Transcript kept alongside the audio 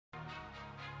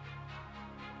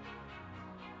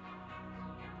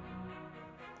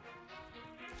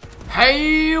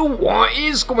Hey, what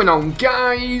is going on,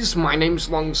 guys? My name's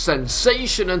Long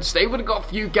Sensation, and today we've got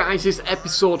for you guys is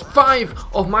episode 5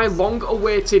 of my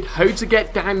long-awaited How to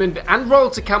Get Diamond and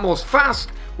Royalty Camos Fast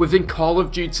within Call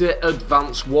of Duty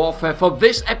Advanced Warfare. For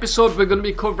this episode, we're going to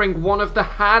be covering one of the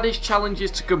hardest challenges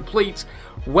to complete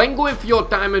when going for your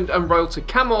Diamond and Royalty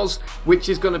Camos, which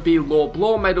is going to be low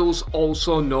blow medals,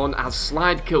 also known as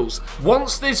slide kills.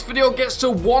 Once this video gets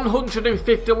to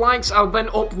 150 likes, I'll then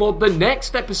upload the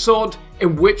next episode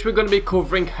in which we're going to be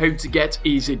covering how to get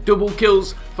easy double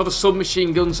kills for the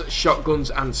submachine guns, shotguns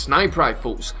and sniper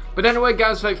rifles. But anyway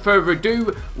guys, without further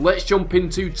ado, let's jump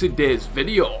into today's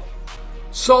video.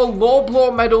 So low blow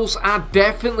medals are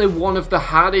definitely one of the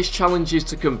hardest challenges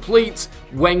to complete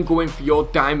when going for your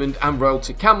Diamond and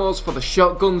Royalty Camos for the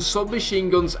shotguns, submachine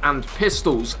guns and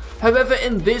pistols. However,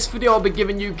 in this video I'll be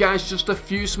giving you guys just a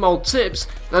few small tips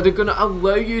that are going to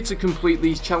allow you to complete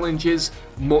these challenges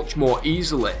much more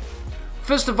easily.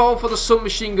 First of all, for the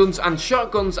submachine guns and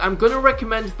shotguns, I'm going to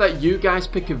recommend that you guys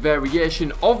pick a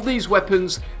variation of these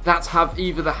weapons that have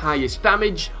either the highest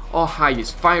damage or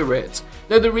highest fire rate.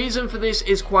 Now the reason for this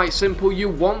is quite simple. You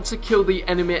want to kill the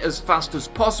enemy as fast as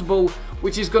possible,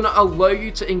 which is going to allow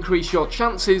you to increase your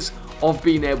chances of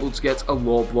being able to get a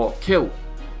low blow kill.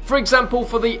 For example,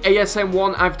 for the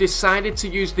ASM-1, I've decided to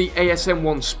use the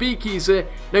ASM-1 Speakeasy.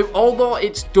 Now, although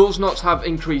it does not have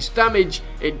increased damage,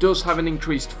 it does have an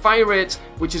increased fire rate,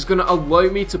 which is going to allow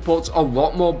me to put a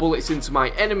lot more bullets into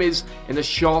my enemies in a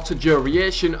shorter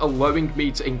duration, allowing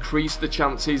me to increase the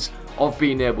chances of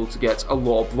being able to get a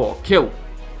low blow kill.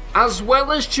 As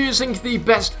well as choosing the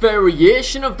best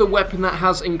variation of the weapon that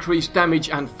has increased damage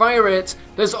and fire rate,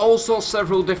 there's also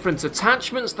several different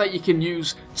attachments that you can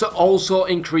use to also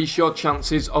increase your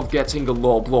chances of getting a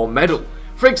low blow medal.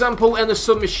 For example, in the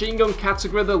submachine gun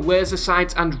category, the laser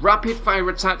sight and rapid fire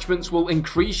attachments will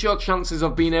increase your chances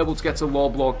of being able to get a low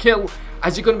blow kill,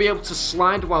 as you're going to be able to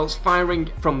slide whilst firing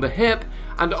from the hip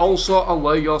and also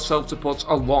allow yourself to put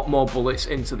a lot more bullets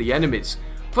into the enemies.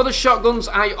 For the shotguns,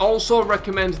 I also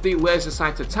recommend the laser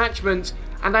sight attachment,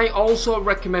 and I also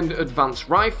recommend advanced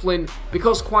rifling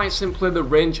because quite simply the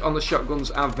range on the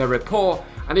shotguns are very poor,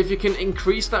 and if you can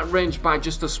increase that range by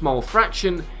just a small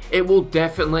fraction, it will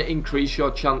definitely increase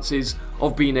your chances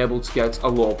of being able to get a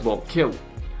low blow kill.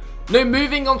 Now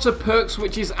moving on to perks,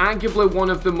 which is arguably one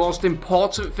of the most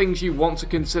important things you want to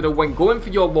consider when going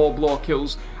for your low blow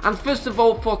kills, and first of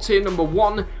all for tier number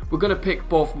 1, we're going to pick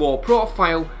both low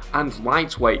profile and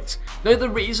lightweight. Now the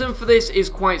reason for this is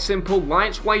quite simple.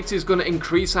 Lightweight is going to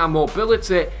increase our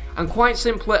mobility and quite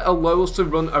simply allow us to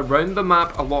run around the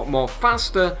map a lot more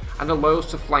faster and allow us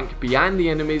to flank behind the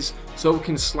enemies so we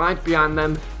can slide behind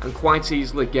them and quite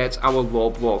easily get our low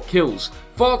blow kills.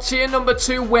 For tier number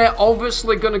 2, we're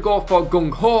obviously going to go for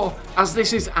Gung Ho, as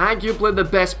this is arguably the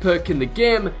best perk in the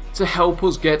game to help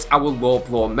us get our low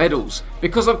blow medals.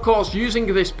 Because of course using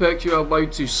this perk you're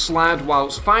allowed to slide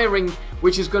whilst firing,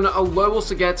 which is going to allow us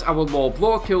to get our low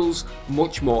blow kills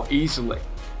much more easily.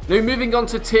 Now moving on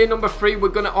to tier number 3, we're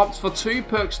going to opt for 2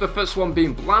 perks, the first one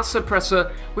being Blast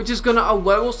Suppressor, which is going to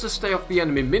allow us to stay off the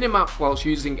enemy minimap whilst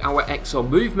using our exo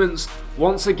movements,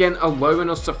 once again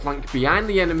allowing us to flank behind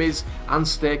the enemies and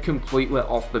stay completely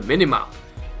off the minimap.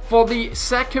 For the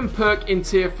second perk in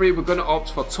tier 3, we're going to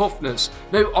opt for Toughness.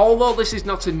 Now although this is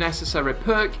not a necessary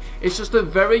perk, it's just a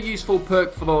very useful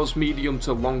perk for those medium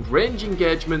to long range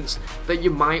engagements that you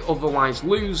might otherwise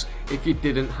lose if you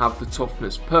didn't have the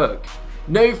Toughness perk.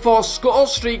 Now for score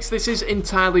streaks, this is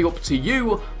entirely up to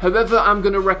you, however I'm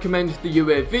going to recommend the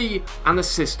UAV and the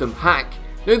system hack.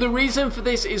 Now the reason for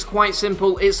this is quite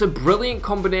simple. It's a brilliant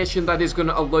combination that is going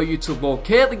to allow you to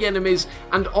locate the enemies,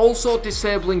 and also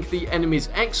disabling the enemy's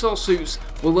exosuits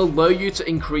will allow you to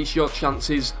increase your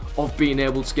chances of being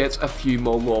able to get a few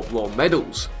more low blow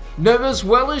medals. Now as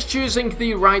well as choosing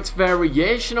the right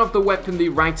variation of the weapon, the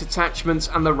right attachments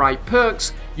and the right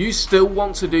perks, you still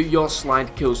want to do your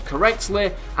slide kills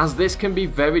correctly, as this can be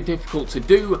very difficult to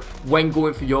do when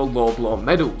going for your low blow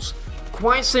medals.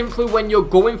 Quite simply, when you're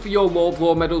going for your low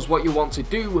blow medals, what you want to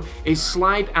do is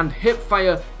slide and hip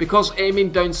fire, because aiming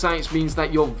down sights means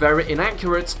that you're very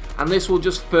inaccurate, and this will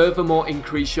just furthermore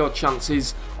increase your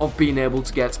chances of being able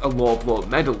to get a low blow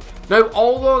medal. Now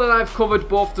although that I've covered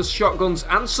both the shotguns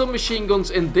and submachine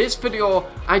guns in this video,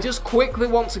 I just quickly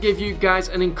want to give you guys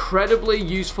an incredibly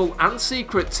useful and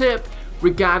secret tip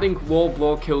regarding low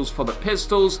blow kills for the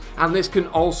pistols, and this can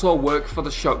also work for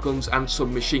the shotguns and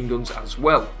submachine guns as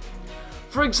well.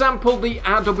 For example, the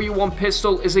RW1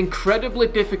 pistol is incredibly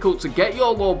difficult to get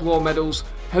your low blow medals,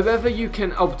 however you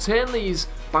can obtain these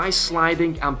by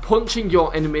sliding and punching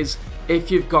your enemies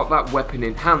if you've got that weapon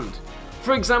in hand.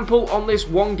 For example, on this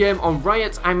one game on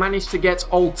Riot, I managed to get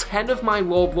all 10 of my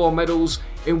Lore medals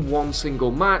in one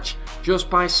single match just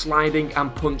by sliding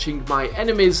and punching my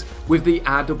enemies with the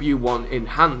RW1 in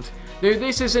hand. Now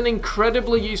this is an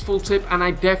incredibly useful tip, and I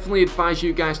definitely advise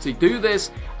you guys to do this,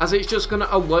 as it's just going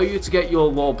to allow you to get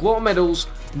your Lore medals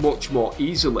much more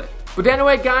easily. But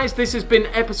anyway guys, this has been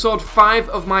episode 5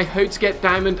 of my How to Get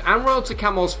Diamond and Road to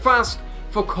Camos Fast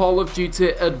for Call of Duty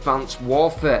Advanced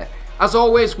Warfare. As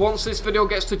always, once this video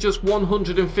gets to just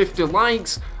 150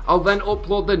 likes, I'll then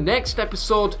upload the next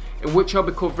episode in which I'll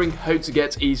be covering how to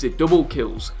get easy double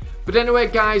kills. But anyway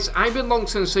guys, I've been Long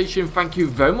Sensation, thank you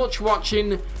very much for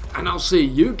watching, and I'll see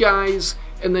you guys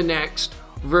in the next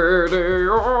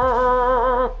video.